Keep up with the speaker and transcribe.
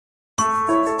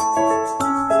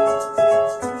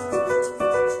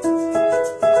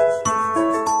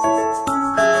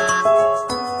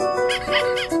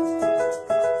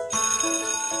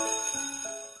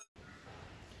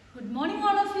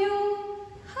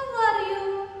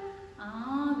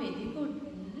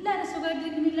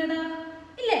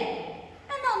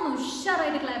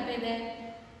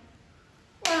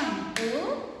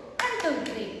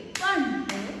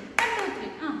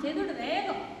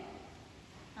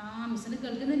മിസ്സിന്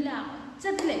കേൾക്കുന്നില്ല.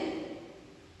 ഉച്ചത്തില്.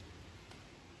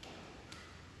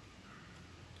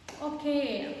 ഓക്കെ,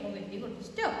 അപ്പോൾ very good.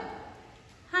 Stop.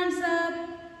 Hands up,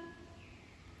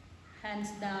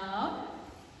 hands down,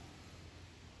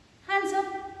 hands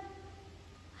up,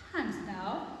 hands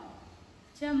down,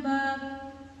 jump.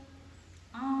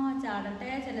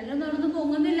 ചാടട്ടെ. ചിലരൊന്നും അവിടെ നിന്ന്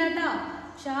പൊങ്ങുന്നില്ല കേട്ടോ.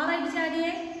 ഉഷാറായിട്ട്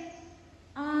ചാടിയേ.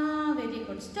 Very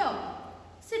good. Stop.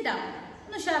 Sit down.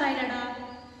 ഒന്ന് ഉഷാറായില്ലടാ.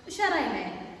 ഉഷാറായില്ലേ?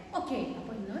 ഓക്കെ,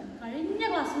 അപ്പോൾ ഇന്ന് കഴിഞ്ഞ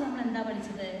ക്ലാസ്സിൽ നമ്മൾ എന്താ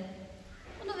പഠിച്ചത്?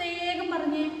 ഒന്ന് വേഗം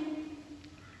പറഞ്ഞേ.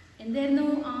 എന്തായിരുന്നു?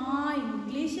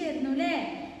 ഇംഗ്ലീഷ് ആയിരുന്നു അല്ലേ?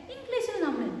 ഇംഗ്ലീഷിൽ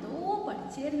നമ്മൾ എന്തോ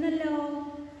പഠിച്ചിരുന്നല്ലോ.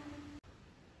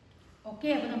 ഓക്കെ,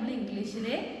 അപ്പോൾ നമ്മൾ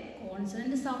ഇംഗ്ലീഷിലെ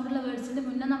കോൺസണന്റ് സൗണ്ടുള്ള വേർഡ്സിന്റെ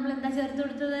മുന്നേ നമ്മൾ എന്താ ചേർത്ത്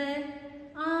കൊടുത്തത്?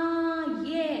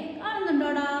 ഏ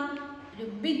കാണുന്നുണ്ടോടാ? ഒരു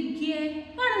ബിഗ് എ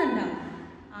കാണുന്നുണ്ടോ?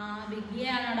 ബിഗ് എ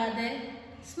ആണോടാ അത്?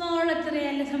 സ്മോൾ ലെറ്റർ എ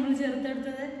അല്ലേ നമ്മൾ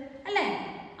ചേർത്തെടുത്തത് അല്ലേ?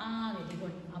 Very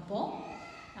good. അപ്പോൾ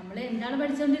നമ്മൾ എന്താണ്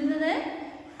പഠിച്ചുകൊണ്ടിരുന്നത്?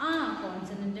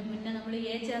 കോൺസണന്റ് മുന്നേ നമ്മൾ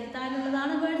എ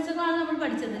ചേർത്താലുള്ളതാണ് വേർഡ്സൊക്കെയാണ് നമ്മൾ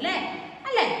പഠിച്ചത് അല്ലേ?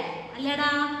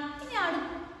 അല്ലേടാ? ഇനി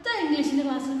അടുത്ത ഇംഗ്ലീഷിന്റെ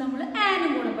ക്ലാസ്സിൽ നമ്മൾ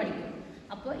ആനും കൂടെ പഠിക്കും.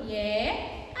 അപ്പോൾ എ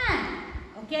ആൻ.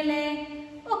 ഓക്കെ അല്ലേ?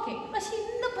 ഓക്കെ. പക്ഷെ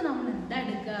ഇന്നിപ്പോൾ നമ്മൾ എന്താ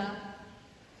എടുക്കുക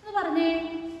എന്ന് പറഞ്ഞേ?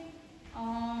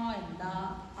 എന്താ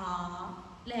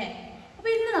അല്ലേ? അപ്പൊ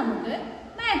ഇന്ന് നമുക്ക്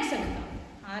മാത്സ് എടുക്കാം.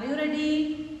 Are you ready?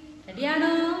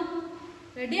 റെഡിയാണോ?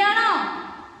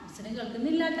 മിസ്സിന്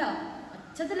കേൾക്കുന്നില്ല കേട്ടോ.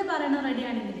 ഒച്ചത്തിൽ പറയണോ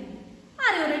റെഡിയാണെങ്കിൽ?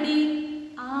 Are you ready?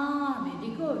 Very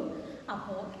good.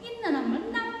 അപ്പോൾ ഇന്ന് നമ്മൾ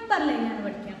നമ്പർ ലൈനാണ്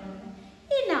പഠിക്കാൻ പോകുന്നത്.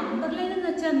 ഈ നമ്പർ ലൈൻ എന്ന്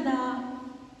വെച്ചാൽ എന്താ?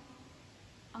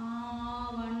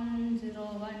 1 0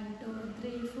 1 2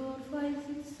 3 4 5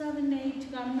 6 7 8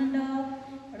 കാണുന്നുണ്ടോ?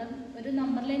 ഇവിടെ ഒരു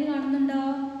നമ്പർ ലൈൻ കാണുന്നുണ്ടോ?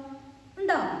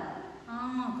 ഉണ്ടോ?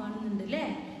 കാണുന്നുണ്ട് അല്ലേ?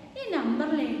 ഈ നമ്പർ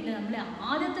ലൈനിൽ നമ്മൾ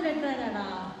ആദ്യത്തെ ലെറ്റർ ഏതാടാ?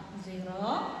 0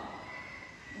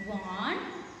 1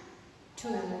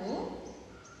 2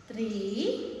 3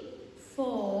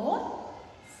 4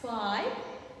 5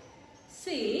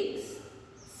 6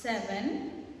 7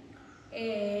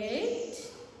 8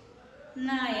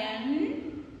 9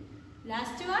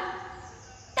 ലാസ്റ്റ് വൺ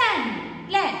 10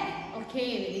 അല്ലേ? Okay,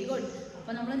 very good.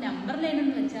 അപ്പോൾ നമ്മൾ നമ്പർ ലൈൻ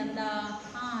എന്ന് വെച്ചാൽ എന്താ?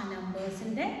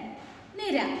 നമ്പേഴ്സിന്റെ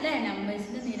നിര അല്ലേ?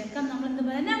 നമ്പേഴ്സിന്റെ നിരക്കാണ് നമ്മൾ എന്ത്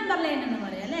പറയാം? നമ്പർ ലൈൻ എന്ന്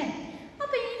പറയാം അല്ലേ?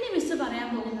 അപ്പൊ ഇനി മിസ് പറയാൻ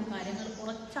പോകുന്ന കാര്യങ്ങൾ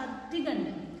കുറച്ചധികം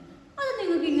ഉണ്ട്. അത്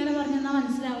നിങ്ങൾക്ക് ഇങ്ങനെ പറഞ്ഞാൽ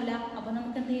മനസ്സിലാവില്ല. അപ്പൊ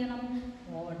നമുക്ക് എന്ത് ചെയ്യണം?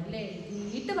 ബോർഡിൽ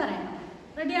എഴുതിയിട്ട് പറയണം.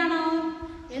 റെഡിയാണോ?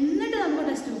 എന്നിട്ട് നമുക്ക്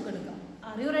ടെക്സ്റ്റ് ബുക്ക് എടുക്കാം.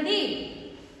 Are you ready?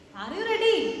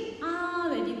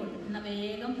 Very good. എന്നാ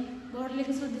വേഗം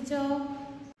ബോർഡിലേക്ക് ശ്രദ്ധിച്ചോ.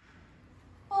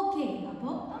 ഓക്കെ,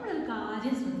 അപ്പോൾ നമ്മളൊരു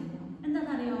കാര്യം ശ്രദ്ധിക്കണം.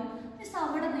 എന്താണെന്നറിയോ? മിസ്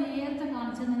അവിടെ നേരത്തെ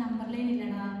കാണിച്ചെന്ന നമ്പർ ലൈൻ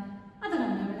ഇല്ലടാ, അത്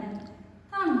കണ്ടോ? ഇവിടെ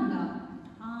കാണുന്നുണ്ടോ?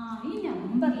 ഈ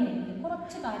നമ്പർ ലൈനിൽ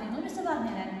കുറച്ച് കാര്യങ്ങൾ മിസ്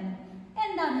പറഞ്ഞുതരാനുണ്ട്.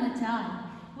 എന്താന്ന് വെച്ചാൽ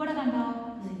ഇവിടെ കണ്ടോ?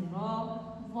 0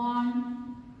 1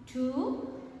 2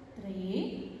 3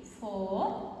 4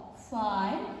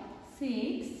 5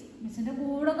 6. മിസ്സിന്റെ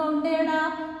കൂടെ കൗണ്ട് ചെയ്യടാ.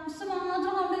 മിസ്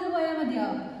മാത്രം കൗണ്ട് ചെയ്ത് പോയാൽ മതിയോ?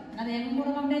 എന്നാൽ വേഗം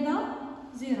കൂടെ കൗണ്ട് ചെയ്തോ.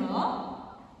 0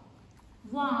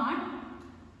 1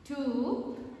 2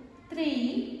 3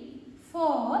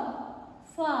 4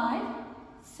 5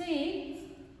 6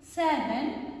 7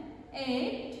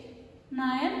 8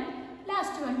 9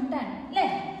 ലാസ്റ്റ് വൺ 10 അല്ലേ?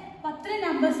 10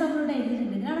 നമ്പേഴ്സ് നമ്മളുടെ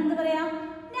എഴുതിയിട്ടുണ്ട്. ഇതിനാണ് എന്ത് പറയാം?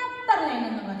 നമ്പർ ലൈൻ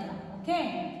എന്ന് പറയാം. ഓക്കെ,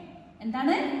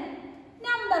 എന്താണ്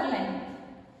നമ്പർ ലൈൻ?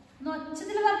 ഒന്ന്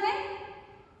ഒച്ചത്തിൽ പറഞ്ഞേ.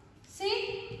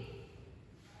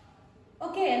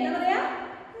 ഓക്കെ, എന്താ പറയാ?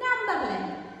 Number line.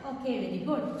 Okay, very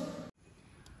good.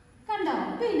 കണ്ടോ?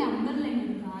 ഇപ്പൊ ഈ നമ്പർ ലൈൻ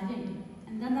ഒരു കാര്യം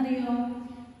എന്താണെന്നറിയോ?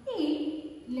 ഈ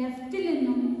ലെഫ്റ്റിൽ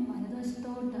നിന്നും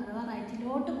വലതുവശത്തോട്ട് അഥവാ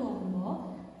റൈറ്റിലോട്ട് പോകുമ്പോൾ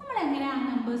നമ്മൾ എങ്ങനെയാണ്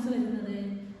നമ്പേഴ്സ് വരുന്നത്?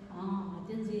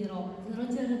 ആദ്യം 0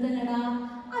 ചെറുതല്ലടാ.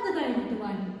 അത് കഴിഞ്ഞിട്ട്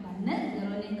 1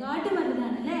 0-നെക്കാട്ടി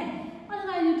വലുതാണ് അല്ലേ? അത്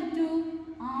കഴിഞ്ഞിട്ട് 2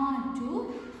 2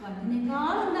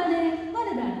 1-നേക്കാൾ എന്താണ്?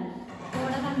 വലുതാണ്. അപ്പോൾ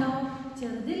ഇവിടെ കണ്ടോ?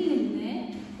 ചെറുതിൽ നിന്ന്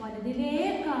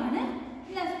വലുതിലേക്കാണ്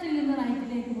ലെഫ്റ്റിൽ നിന്ന്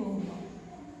റൈറ്റിലേക്ക് പോകുമ്പോൾ.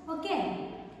 ഓക്കെ,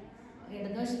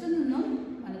 ഇടതുവശത്തു നിന്നും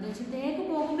വലതുവശത്തേക്ക്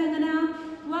പോകുമ്പോൾ എങ്ങനെയാ?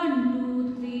 1 2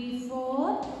 3 4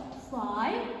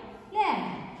 5 അല്ലേ?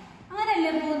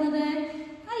 അങ്ങനെയല്ലേ പോകുന്നത്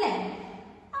അല്ലേ?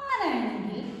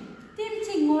 അങ്ങനെയാണെങ്കിൽ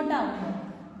തിരിച്ചിങ്ങോട്ടാവുമ്പോൾ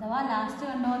അഥവാ ലാസ്റ്റ്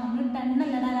കണ്ടോ? നമ്മൾ 10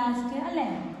 അല്ലടാ ലാസ്റ്റ് അല്ലേ?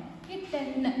 ഈ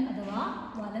 10 അഥവാ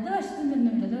വലതുവശത്ത്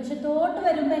നിന്നും ഇടതുവശത്തോട്ട്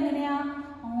വരുമ്പോൾ എങ്ങനെയാ?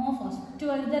 ഫസ്റ്റ്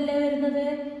വലുതല്ലേ വരുന്നത്?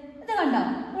 ഇത് കണ്ടോ?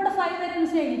 ഇവിടെ 5 വരെ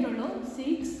മിസ് എഴുതിയിട്ടുള്ളൂ.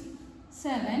 6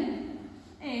 7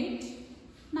 8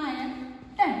 9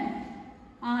 10.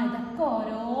 ഇതൊക്കെ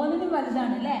ഓരോന്നിനും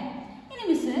വലുതാണ് അല്ലേ? ഇനി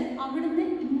മിസ് അവിടുന്ന്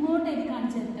ഇങ്ങോട്ടേക്ക്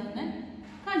കാണിച്ചു തരട്ടെ. ഒന്ന്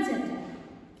കാണിച്ചു തരട്ടെ.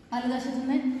 വലതുവശത്ത്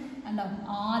നിന്ന് കണ്ടോ?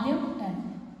 ആദ്യം 10,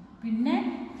 പിന്നെ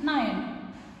 9,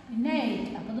 പിന്നെ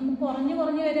 8. അപ്പോൾ നമുക്ക് കുറഞ്ഞ്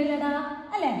കുറഞ്ഞ് വരില്ലടാ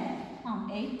അല്ലേ?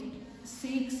 8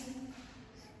 6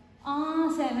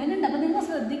 7 ഉണ്ട്. അപ്പോൾ നിങ്ങൾ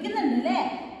ശ്രദ്ധിക്കുന്നുണ്ട് അല്ലേ?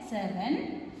 7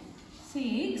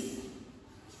 6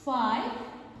 5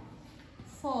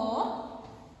 4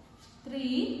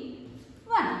 3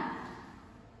 1.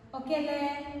 ഓക്കെ അല്ലേ?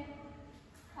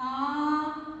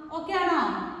 ഓക്കെ ആണോ?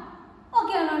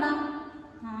 ഓക്കെ ആണോടാ?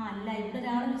 അല്ല, ഇവിടെ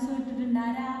ഒരാൾ മിസ് വിട്ടിട്ടുണ്ട്.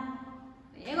 ആരാ?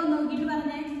 വേഗം നോക്കിയിട്ട്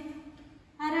പറഞ്ഞേ.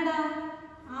 ആരാടാ?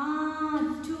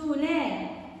 2 അല്ലേ?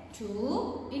 2.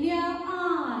 ഇനിയോ?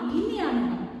 ഇനിയാണ്.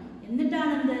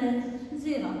 എന്നിട്ടാണ് എന്ത്?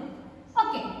 0.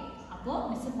 ഓക്കെ. അപ്പോൾ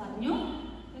മിസ് പറഞ്ഞു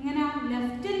ഇങ്ങനെ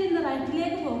ലെഫ്റ്റിൽ നിന്ന്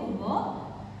റൈറ്റിലേക്ക് പോകുമ്പോൾ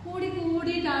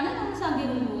കൂടിയിട്ടാണ് നമ്മൾ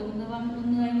സംഖ്യകൾ പോകുന്നത്.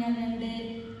 1 കഴിഞ്ഞാൽ 2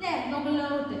 അല്ലേ?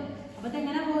 മുകളിലോട്ട്. അപ്പോൾ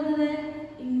ഇതെങ്ങനെ പോകുന്നത്?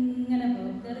 ഇങ്ങനെ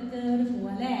കയറി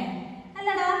പോവല്ലേ?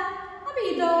 അല്ലടാ? അപ്പോൾ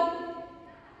ഇതോ?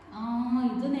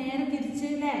 ഇത് നേരെ തിരിച്ച്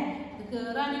അല്ലേ? ഇത്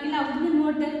കയറുകയാണെങ്കിൽ അവിടുന്ന്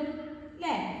ഇങ്ങോട്ട്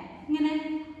അല്ലേ? ഇങ്ങനെ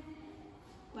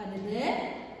വലുത്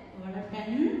ഇവിടെ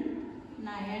 10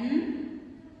 9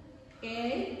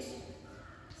 8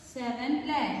 7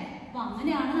 അല്ലേ? അപ്പൊ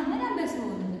അങ്ങനെയാണ് നമ്മൾ നമ്പേഴ്സ്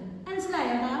പോകുന്നത്.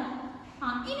 മനസ്സിലായോടാ?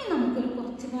 ഇനി നമുക്കൊരു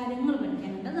കുറച്ച് കാര്യങ്ങൾ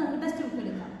പഠിക്കാനുണ്ട്. നമുക്ക് ടെക്സ്റ്റ് ബുക്ക്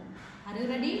എടുക്കാം. Are you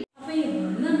ready? അപ്പൊ ഈ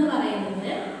 1 എന്ന്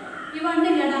പറയുന്നത് ഈ 1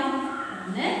 ഇല്ലടാ,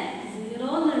 1 0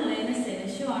 എന്നുള്ളതിന്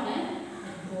ശേഷമാണ്.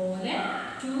 അതുപോലെ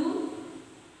 2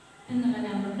 എന്നുള്ള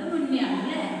നമ്പറിന്റെ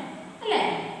മുന്നെയാണ് അല്ലേ?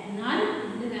 എന്നാൽ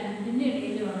ഇത് രണ്ടിന്റെ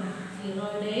ഇടയിലുമാണ്.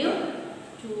 0യുടെയും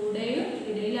 2യുടെയും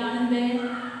ഇടയിലാണ് എന്ത്?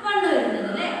 1 വരുന്നത്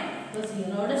അല്ലേ? അപ്പോൾ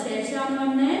 0യുടെ ശേഷമാണ്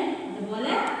 1,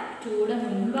 അതുപോലെ 2യുടെ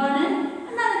മുൻപാണ്,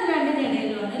 എന്നാൽ ഇത് രണ്ടിന്റെ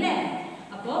ഇടയിലുമാണ് അല്ലേ?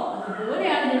 അപ്പോൾ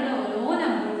അതുപോലെയാണ് ഇതിന്റെ ഓരോ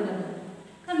നമ്പറുള്ളത്.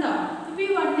 കണ്ടോ? ഇപ്പൊ ഈ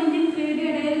 1ന്റെയും 3യുടെ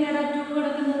ഇടയിലാണ് 2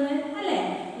 കിടക്കുന്നത് അല്ലേ?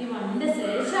 ഈ 1ന്റെ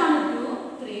ശേഷമാണ് 2,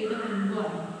 3യുടെ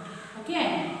മുൻപാണ്. ഓക്കെ.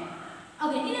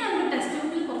 ഇനി നമുക്ക് ടെക്സ്റ്റ്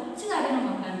ബുക്കിൽ കുറച്ച് കാര്യങ്ങൾ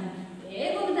നോക്കാനുണ്ട്.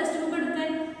 വേഗം ഒന്ന് ടെക്സ്റ്റ് ബുക്ക് എടുക്കാൻ.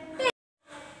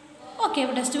 ഓക്കെ.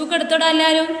 അപ്പോൾ ടെക്സ്റ്റ് ബുക്ക് എടുത്തോടാ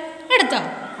എല്ലാവരും? എടുത്തോ?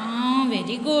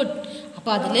 Very good.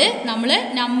 അപ്പോൾ അതിൽ നമ്മൾ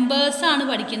നമ്പേഴ്സാണ്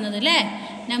പഠിക്കുന്നത് അല്ലേ?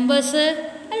 നമ്പേഴ്സ്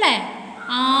അല്ലേ?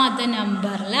 The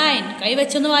number line. കൈ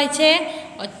വെച്ചൊന്ന് വായിച്ചേ,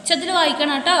 ഒച്ചത്തിൽ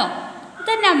വായിക്കണം കേട്ടോ.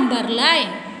 The number line.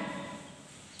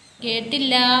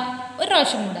 കേട്ടില്ല? ഒരു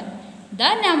പ്രാവശ്യം കൂടെ.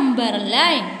 The number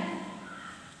line.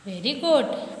 Very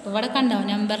good. അപ്പോൾ ഇവിടെ കണ്ടോ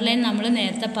നമ്പർ ലൈൻ? നമ്മൾ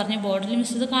നേരത്തെ പറഞ്ഞ ബോർഡിൽ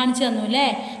മിസ് ഇത് കാണിച്ചു തന്നു അല്ലേ?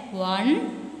 1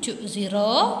 2 0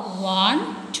 1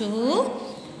 2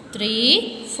 3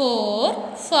 4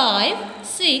 5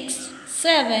 6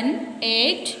 7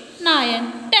 8 9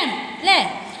 10 അല്ലേ?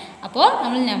 അപ്പോൾ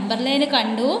നമ്മൾ നമ്പർ ലൈന്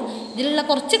കണ്ടു. ഇതിലുള്ള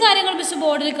കുറച്ച് കാര്യങ്ങൾ മിസ്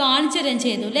ബോർഡിൽ കാണിച്ചു തരാൻ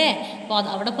ചെയ്തു അല്ലേ? അപ്പോൾ അത്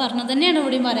അവിടെ പറഞ്ഞത് തന്നെയാണ്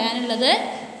ഇവിടെയും പറയാനുള്ളത്.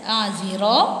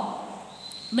 0.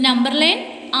 അപ്പോൾ നമ്പർ ലൈൻ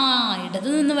ഇടത്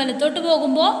നിന്ന് വലത്തോട്ട്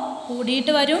പോകുമ്പോൾ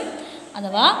കൂടിയിട്ട് വരും,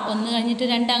 അഥവാ 1 കഴിഞ്ഞിട്ട്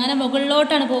 2 അങ്ങനെ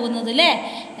മുകളിലോട്ടാണ് പോകുന്നത് അല്ലേ?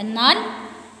 എന്നാൽ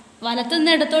വലത്തു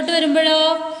നിന്ന് ഇടത്തോട്ട് വരുമ്പോഴോ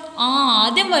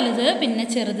ആദ്യം വലുത് പിന്നെ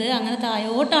ചെറുത് അങ്ങനെ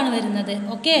താഴോട്ടാണ് വരുന്നത്.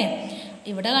 ഓക്കെ.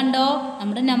 ഇവിടെ കണ്ടോ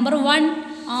നമ്മുടെ നമ്പർ 1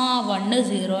 1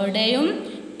 0യുടെയും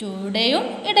 2യുടെയും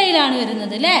ഇടയിലാണ്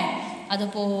വരുന്നത് അല്ലേ?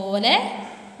 അതുപോലെ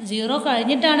 0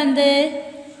 കഴിഞ്ഞിട്ടാണ് എന്ത്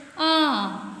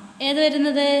ഏത്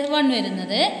വരുന്നത്? 1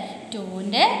 വരുന്നത്.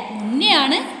 2ന്റെ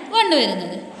മുന്നെയാണ് 1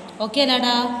 വരുന്നത്. ഓക്കെ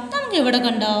അല്ലാടാ? നമുക്ക് ഇവിടെ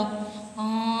കണ്ടോ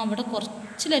ഇവിടെ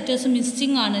കുറച്ച് ലെറ്റേഴ്സ്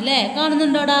മിസ്സിങ് ആണ് അല്ലേ?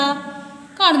 കാണുന്നുണ്ടോടാ?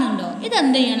 കാണുന്നുണ്ടോ?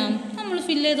 ഇതെന്ത് ചെയ്യണം? നമ്മൾ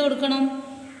ഫില്ല് ചെയ്ത് കൊടുക്കണം.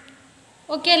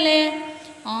 ഓക്കെ അല്ലേ?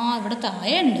 ഇവിടെ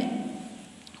താഴെ ഉണ്ട്.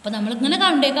 അപ്പോൾ നമ്മളിങ്ങനെ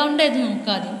കൗണ്ട് ചെയ്ത്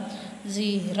നോക്കാതെ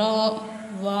 0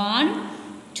 1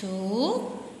 2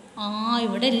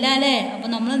 ഇവിടെ ഇല്ല അല്ലേ? അപ്പോൾ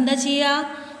നമ്മൾ എന്താ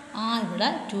ചെയ്യുക? ഇവിടെ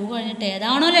 2 കഴിഞ്ഞിട്ട്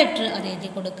ഏതാണോ ലെറ്റർ അത് എഴുതി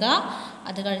കൊടുക്കുക,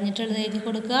 അത് കഴിഞ്ഞിട്ടുള്ളത് എഴുതി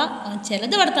കൊടുക്കുക.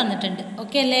 ചിലത് ഇവിടെ തന്നിട്ടുണ്ട്.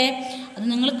 ഓക്കെ അല്ലേ? അത്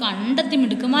നിങ്ങൾ കണ്ടെത്തി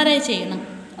മിടുക്കന്മാരായി ചെയ്യണം.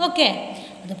 ഓക്കെ.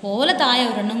 അതുപോലെ താഴെ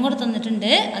ഒരെണ്ണം കൂടെ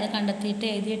തന്നിട്ടുണ്ട്, അത് കണ്ടെത്തിയിട്ട്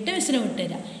എഴുതിയിട്ട് മിസ്സിന്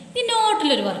വിട്ടുതരാം. ഈ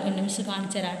നോട്ടിലൊരു വർക്കുണ്ട്, മിസ്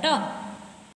കാണിച്ചു തരാം കേട്ടോ.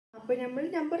 അപ്പോൾ നമ്മൾ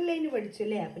നമ്പർ ലൈൻ പഠിച്ചു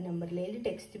അല്ലേ? അപ്പോൾ നമ്പർ ലൈനിൽ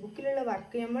ടെക്സ്റ്റ് ബുക്കിലുള്ള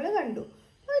വർക്ക് നമ്മൾ കണ്ടു.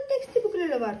 ടെക്സ്റ്റ്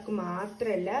ബുക്കിലുള്ള വർക്ക്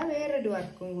മാത്രമല്ല വേറൊരു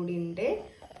വർക്കും കൂടി ഉണ്ട്.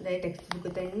 അതായത് ടെക്സ്റ്റ് ബുക്ക്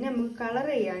തന്നെ നമുക്ക് കളർ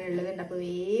ചെയ്യാനുള്ളതുണ്ട്. അപ്പോൾ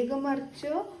വേഗം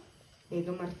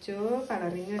മറിച്ചോ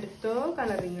കളറിങ് എടുത്തോ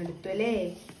അല്ലേ?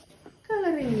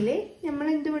 കളറിങ്ങിൽ നമ്മൾ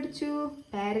എന്ത് പഠിച്ചു?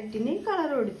 പാരറ്റിന് കളർ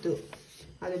കൊടുത്തു,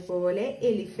 അതുപോലെ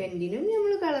എലിഫന്റിനും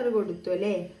നമ്മൾ കളർ കൊടുത്തു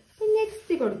അല്ലേ?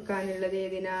 നെക്സ്റ്റ് കൊടുക്കാനുള്ളത്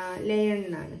ഏതിനാ?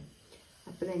 ലയണ്ണാണ്.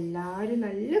 അപ്പം എല്ലാവരും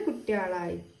നല്ല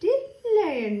കുട്ടികളായിട്ട്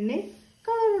ലയണിന്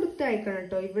കളർ കൊടുത്തയക്കണം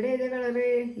കേട്ടോ. ഇവിടെ ഏതാ കളറ്?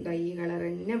 ഇതാ ഈ കളർ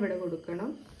തന്നെ ഇവിടെ കൊടുക്കണം,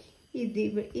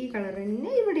 ഈ കളർ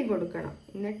തന്നെ ഇവിടെയും കൊടുക്കണം.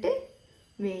 എന്നിട്ട്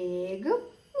വേഗം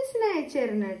മിസ്സിന് അയച്ചു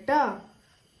തരണം കേട്ടോ.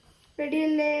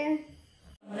 റെഡിയല്ലേ?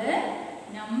 നമ്മള്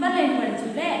നമ്പർ ലൈൻ പഠിച്ചു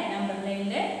അല്ലേ? നമ്പർ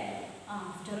ലൈനില്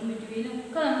ആഫ്റ്ററും ബിറ്റ്വീനും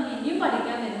ഒക്കെ നമുക്ക് ഇനിയും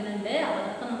പഠിക്കാൻ വരുന്നുണ്ട്.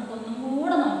 അതൊക്കെ നമുക്ക് ഒന്നും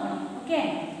കൂടെ നോക്കണം. ഓക്കെ.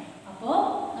 അപ്പോൾ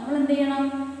നമ്മൾ എന്ത് ചെയ്യണം?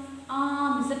 ആ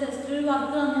മിസ് ടെസ്റ്റിൽ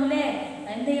വർക്ക് തന്നൂല്ലേ,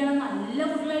 എന്ത് ചെയ്യണം? നല്ല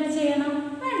കുട്ടികളായിട്ട് ചെയ്യണം,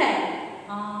 വേണ്ടേ?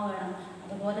 ആ വേണം.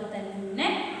 അതുപോലെ തന്നെ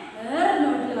വേറെ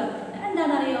നോട്ടിൽ വർക്ക് ഉണ്ട്.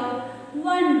 എന്താണെന്നറിയോ?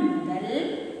 1 മുതൽ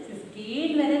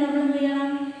 15 വരെ നമ്മൾ എന്ത്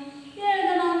ചെയ്യണം?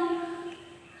 എഴുതണം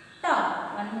കേട്ടോ.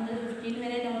 1 മുതൽ 15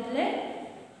 വരെ നോട്ടിൽ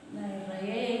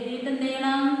നിറയെ എഴുതിയിട്ട് എന്ത്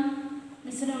ചെയ്യണം?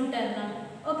 മിസ്സിന് വിട്ടുതരണം.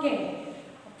 Okay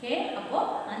okay. അപ്പോൾ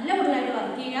നല്ല കുട്ടികളായിട്ട്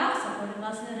വർക്ക് ചെയ്യുക. സപ്പോർട്ടിംഗ്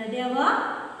ക്ലാസ്സിന് റെഡി ആവുക.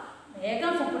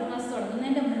 വേഗം സപ്പോർട്ടിംഗ് ക്ലാസ്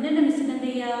തുടങ്ങുന്നതിൻ്റെ മുന്നേ മിസ്സിന് എന്ത്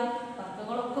ചെയ്യുക?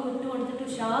 വർക്കുകളൊക്കെ വിട്ടു കൊടുത്തിട്ട്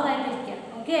ഉഷാറായിട്ടിരിക്കുക.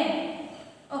 Okay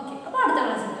okay. അപ്പോൾ അടുത്ത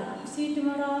ക്ലാസ്സിൽ കാണാം. See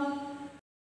tomorrow.